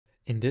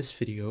In this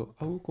video,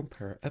 I will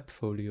compare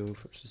AppFolio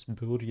versus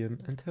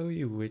Buildium and tell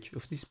you which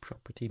of these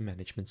property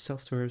management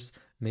softwares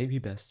may be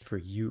best for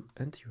you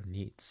and your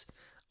needs.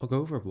 I'll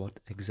go over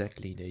what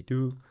exactly they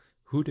do,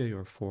 who they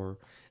are for,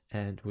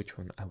 and which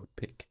one I would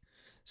pick.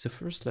 So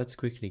first, let's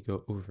quickly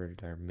go over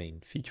their main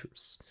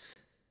features.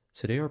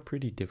 So they are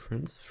pretty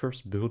different.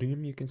 First,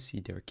 Buildium, you can see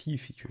their key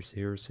features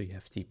here. So you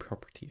have the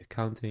property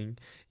accounting.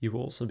 You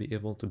will also be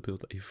able to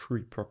build a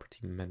free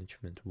property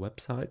management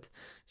website.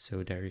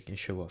 So there you can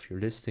show off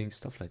your listings,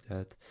 stuff like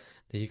that.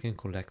 Then you can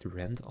collect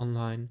rent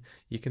online.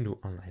 You can do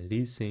online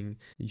leasing.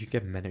 You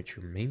can manage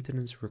your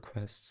maintenance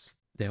requests.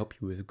 They help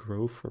you with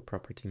growth for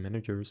property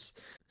managers.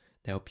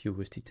 They help you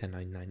with the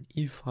 1099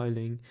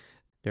 e-filing.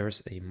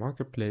 There's a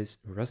marketplace,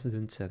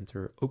 resident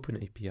center, open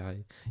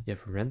API. You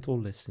have rental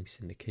listing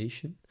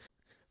syndication,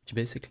 which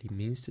basically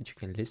means that you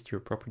can list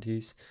your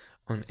properties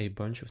on a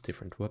bunch of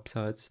different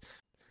websites,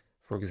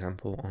 for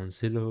example on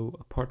Zillow,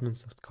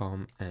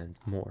 apartments.com, and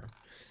more.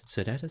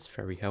 So that is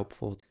very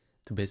helpful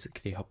to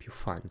basically help you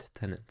find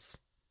tenants.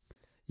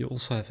 You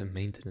also have a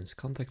maintenance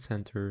contact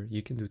center.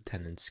 You can do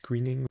tenant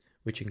screening,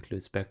 which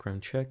includes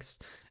background checks,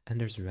 and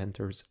there's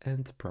renters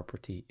and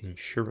property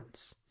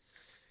insurance.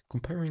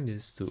 Comparing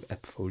this to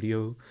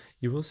AppFolio,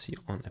 you will see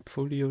on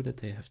AppFolio that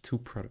they have two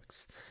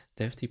products.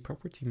 They have the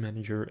Property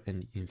Manager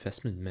and the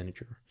Investment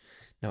Manager.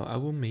 Now I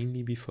will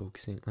mainly be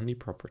focusing on the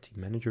Property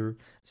Manager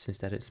since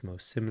that is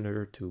most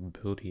similar to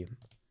Buildium.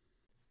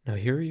 Now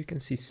here you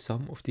can see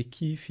some of the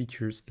key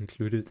features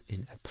included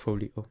in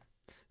AppFolio.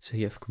 So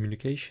you have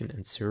communication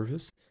and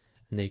service,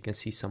 and then you can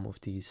see some of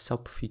the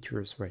sub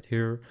features right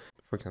here.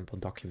 For example,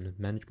 document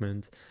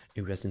management,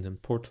 a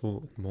resident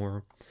portal, and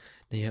more.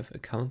 Then you have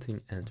accounting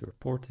and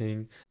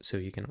reporting, so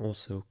you can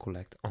also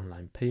collect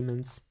online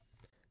payments.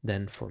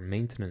 Then for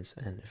maintenance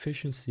and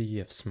efficiency, you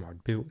have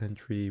smart bill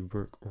entry,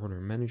 work order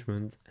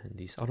management, and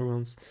these other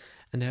ones.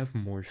 And they have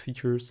more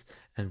features,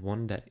 and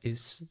one that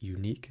is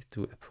unique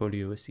to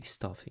AppFolio is the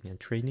staffing and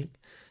training.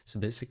 So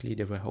basically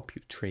they will help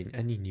you train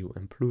any new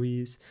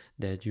employees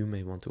that you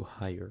may want to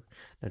hire.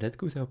 Now that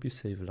could help you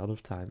save a lot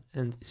of time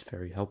and is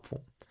very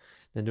helpful.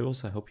 Then they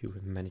also help you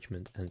with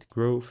management and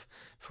growth,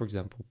 for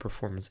example,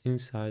 performance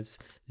insights,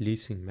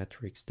 leasing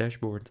metrics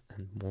dashboard,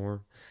 and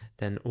more.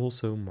 Then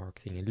also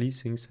marketing and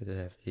leasing, so they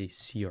have a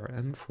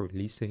CRM for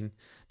leasing,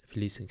 they have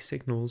leasing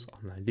signals,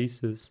 online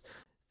leases,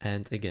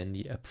 and again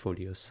the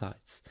AppFolio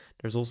sites.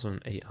 There's also an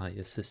AI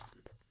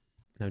assistant.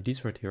 Now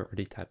these right here are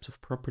the types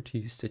of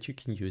properties that you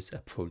can use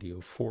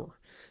AppFolio for.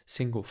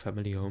 Single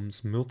family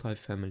homes,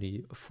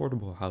 multifamily,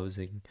 affordable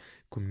housing,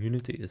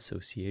 community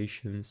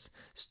associations,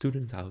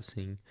 student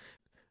housing,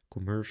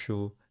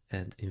 commercial,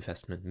 and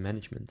investment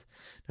management.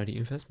 Now the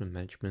investment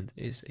management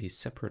is a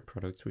separate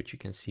product which you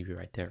can see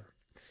right there.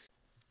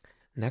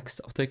 Next,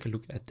 I'll take a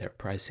look at their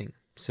pricing.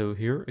 So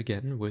here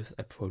again with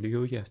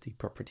AppFolio you have the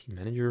property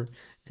manager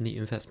and the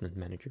investment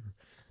manager.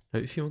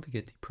 Now if you want to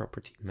get the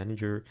property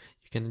manager,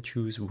 you can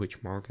choose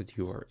which market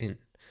you are in.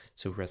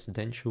 So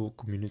residential,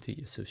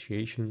 community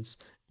associations,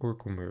 or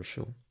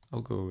commercial.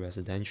 I'll go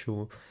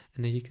residential,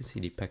 and then you can see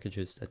the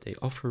packages that they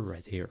offer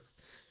right here.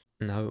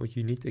 Now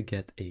you need to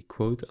get a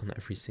quote on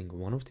every single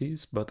one of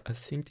these, but I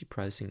think the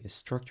pricing is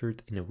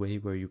structured in a way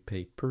where you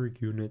pay per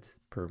unit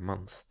per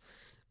month.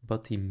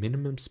 But the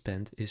minimum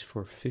spend is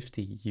for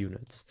 50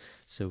 units.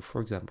 So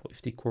for example,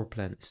 if the core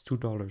plan is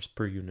 $2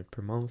 per unit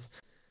per month,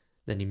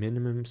 then the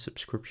minimum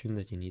subscription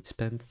that you need to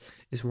spend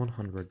is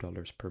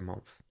 $100 per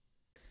month.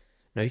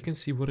 Now you can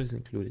see what is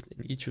included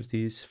in each of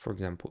these. For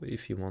example,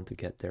 if you want to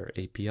get their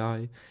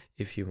API,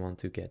 if you want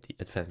to get the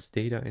advanced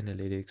data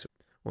analytics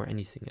or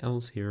anything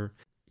else here,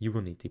 you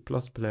will need the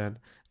Plus plan,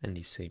 and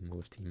the same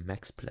with the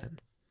Max plan.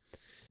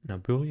 Now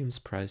Buildium's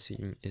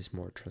pricing is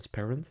more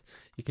transparent.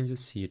 You can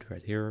just see it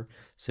right here.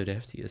 So they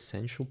have the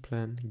Essential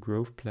plan,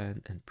 Growth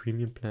plan, and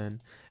Premium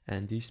plan,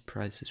 and these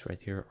prices right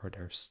here are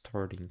their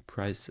starting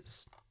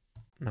prices.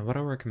 Now what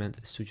I recommend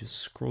is to just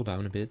scroll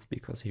down a bit,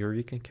 because here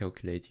you can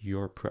calculate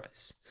your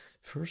price.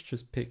 First,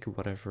 just pick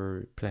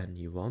whatever plan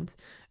you want.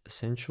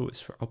 Essential is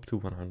for up to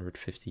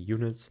 150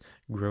 units,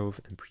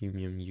 Growth and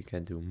Premium you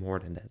can do more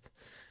than that.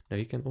 Now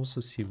you can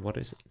also see what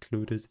is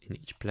included in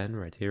each plan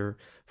right here.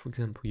 For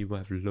example, you will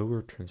have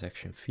lower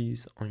transaction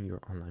fees on your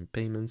online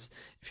payments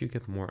if you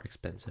get more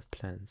expensive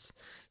plans.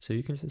 So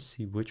you can just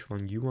see which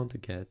one you want to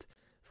get.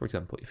 For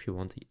example, if you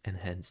want the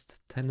enhanced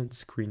tenant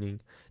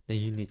screening, then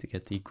you need to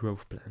get the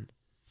Growth plan.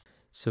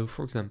 So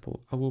for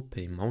example, I will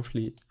pay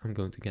monthly, I'm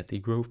going to get the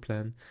Growth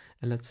plan,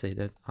 and let's say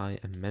that I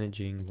am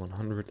managing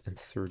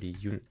 130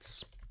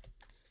 units.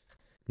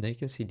 Now you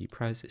can see the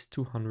price is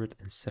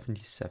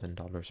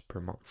 $277 per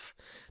month.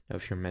 Now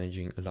if you're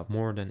managing a lot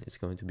more, then it's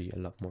going to be a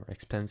lot more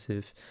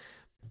expensive.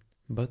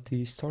 But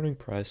the starting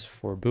price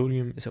for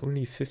Buildium is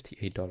only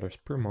 $58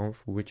 per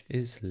month, which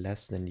is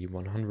less than the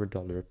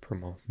 $100 per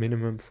month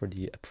minimum for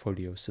the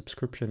AppFolio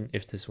subscription,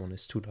 if this one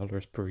is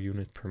 $2 per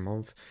unit per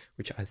month,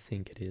 which I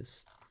think it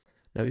is.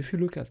 Now if you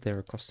look at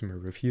their customer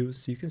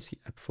reviews, you can see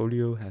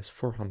AppFolio has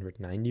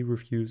 490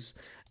 reviews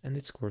and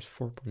it scores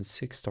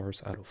 4.6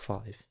 stars out of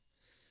 5.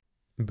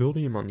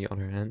 Buildium, on the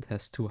other hand,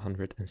 has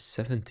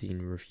 217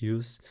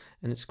 reviews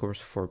and it scores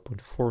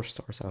 4.4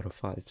 stars out of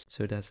 5.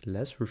 So it has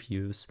less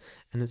reviews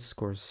and it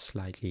scores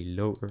slightly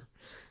lower.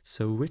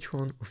 So which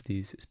one of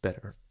these is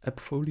better,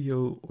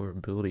 AppFolio or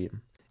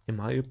Buildium? In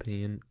my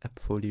opinion,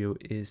 AppFolio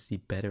is the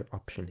better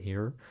option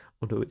here,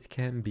 although it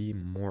can be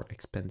more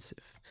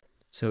expensive.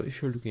 So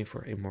if you're looking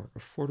for a more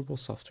affordable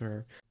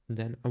software,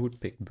 then I would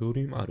pick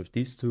Buildium out of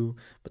these two.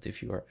 But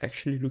if you are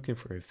actually looking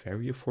for a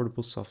very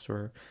affordable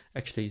software,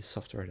 actually a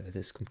software that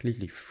is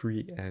completely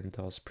free and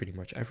does pretty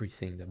much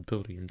everything that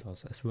Buildium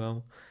does as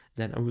well,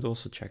 then I would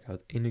also check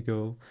out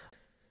Inigo.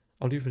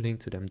 I'll leave a link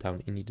to them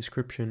down in the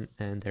description,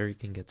 and there you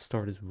can get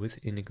started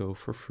with Inigo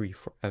for free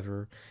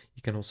forever.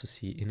 You can also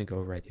see Inigo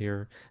right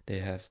here. They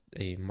have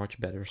a much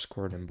better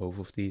score than both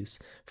of these,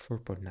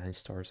 4.9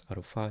 stars out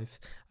of 5.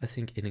 I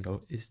think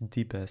Inigo is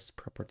the best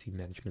property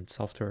management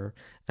software,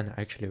 and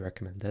I actually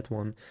recommend that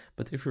one.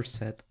 But if you're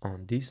set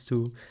on these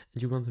two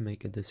and you want to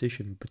make a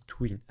decision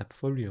between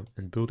AppFolio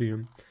and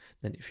Buildium,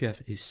 then if you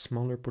have a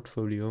smaller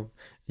portfolio and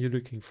you're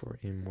looking for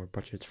a more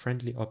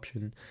budget-friendly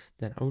option,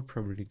 then I would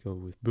probably go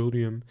with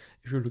Buildium.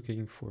 If you're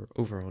looking for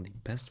overall the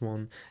best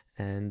one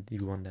and the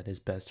one that is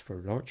best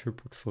for larger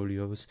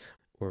portfolios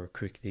or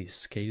quickly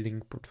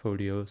scaling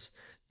portfolios,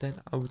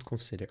 then I would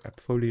consider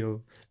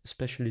AppFolio,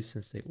 especially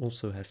since they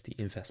also have the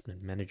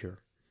investment manager.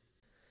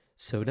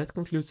 So that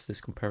concludes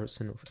this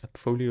comparison of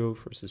AppFolio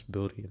versus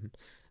Buildium.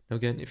 Now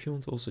again, if you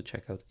want to also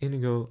check out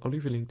Inigo, I'll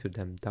leave a link to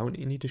them down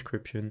in the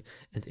description,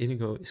 and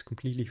Inigo is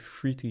completely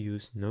free to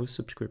use, no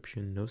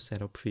subscription, no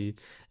setup fee,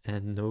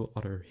 and no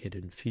other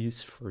hidden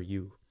fees for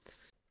you.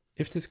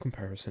 If this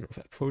comparison of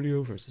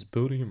AppFolio versus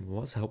Buildium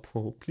was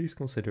helpful, please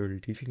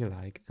consider leaving a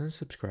like and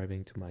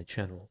subscribing to my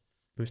channel.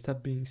 With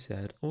that being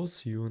said, I'll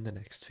see you in the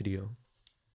next video.